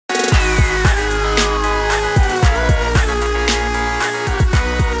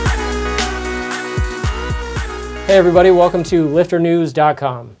Hey everybody, welcome to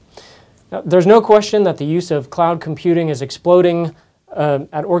lifternews.com. Now, there's no question that the use of cloud computing is exploding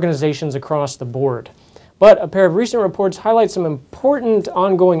at organizations across the board. But a pair of recent reports highlight some important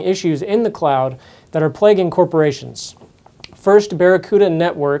ongoing issues in the cloud that are plaguing corporations. First, Barracuda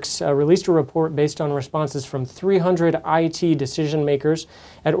Networks released a report based on responses from 300 IT decision makers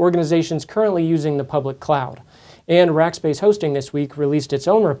at organizations currently using the public cloud. And Rackspace Hosting this week released its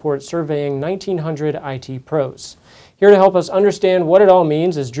own report surveying 1,900 IT pros. Here to help us understand what it all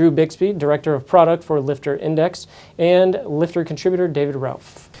means is Drew Bixby, Director of Product for Lifter Index, and Lifter contributor David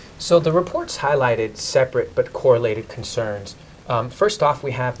Ralph. So the reports highlighted separate but correlated concerns. First off,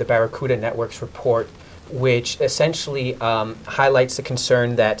 we have the Barracuda Networks report, which essentially highlights the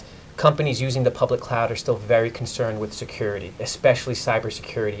concern that companies using the public cloud are still very concerned with security, especially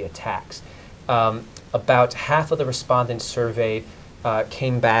cybersecurity attacks. About half of the respondents surveyed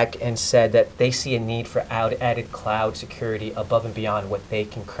came back and said that they see a need for added cloud security above and beyond what they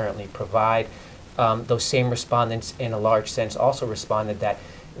can currently provide. Those same respondents, in a large sense, also responded that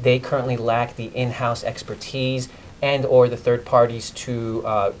they currently lack the in-house expertise and or the third parties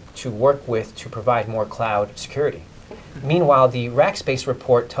to work with to provide more cloud security. Meanwhile, the Rackspace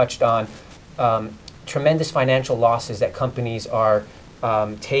report touched on tremendous financial losses that companies are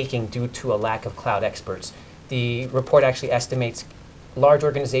taking due to a lack of cloud experts. The report actually estimates large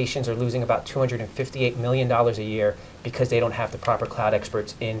organizations are losing about $258 million a year because they don't have the proper cloud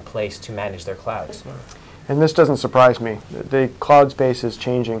experts in place to manage their clouds. And this doesn't surprise me. The cloud space is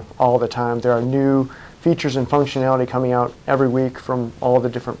changing all the time. There are new features and functionality coming out every week from all the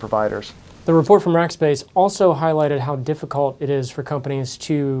different providers. The report from Rackspace also highlighted how difficult it is for companies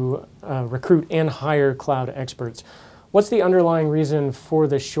to recruit and hire cloud experts. What's the underlying reason for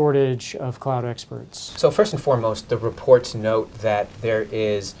the shortage of cloud experts? So first and foremost, the reports note that there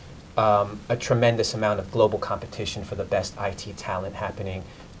is a tremendous amount of global competition for the best IT talent happening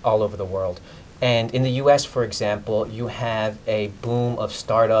all over the world. And in the US, for example, you have a boom of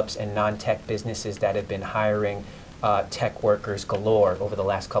startups and non-tech businesses that have been hiring tech workers galore over the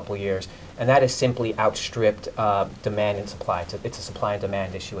last couple of years. And that has simply outstripped demand and supply. It's a supply and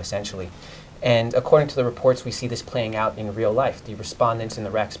demand issue, essentially. And according to the reports, we see this playing out in real life. The respondents in the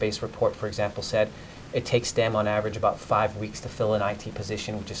Rackspace report, for example, said it takes them on average about 5 weeks to fill an IT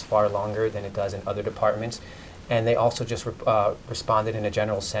position, which is far longer than it does in other departments. And they also just responded in a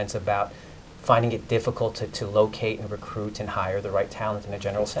general sense about finding it difficult to locate and recruit and hire the right talent in a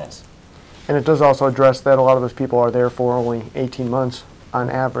general sense. And it does also address that a lot of those people are there for only 18 months on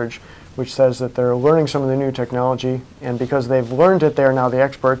average, which says that they're learning some of the new technology, and because they've learned it, they're now the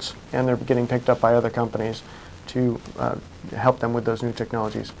experts, and they're getting picked up by other companies to help them with those new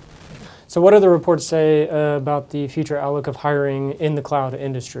technologies. So what do the reports say about the future outlook of hiring in the cloud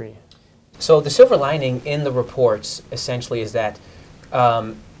industry? So the silver lining in the reports essentially is that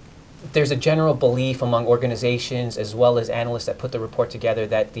there's a general belief among organizations as well as analysts that put the report together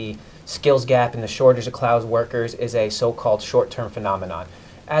that the skills gap and the shortage of cloud workers is a so-called short-term phenomenon.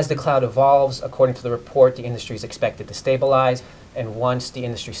 As the cloud evolves, according to the report, the industry is expected to stabilize, and once the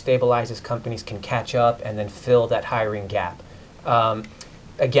industry stabilizes, companies can catch up and then fill that hiring gap.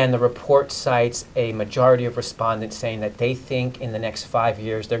 Again, the report cites a majority of respondents saying that they think in the next 5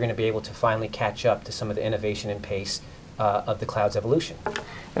 years they're going to be able to finally catch up to some of the innovation and pace of the cloud's evolution.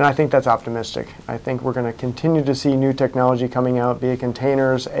 And I think that's optimistic. I think we're going to continue to see new technology coming out, be it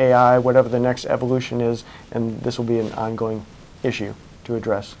containers, AI, whatever the next evolution is, and this will be an ongoing issue to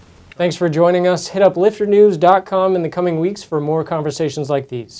address. Thanks for joining us. Hit up lifternews.com in the coming weeks for more conversations like these.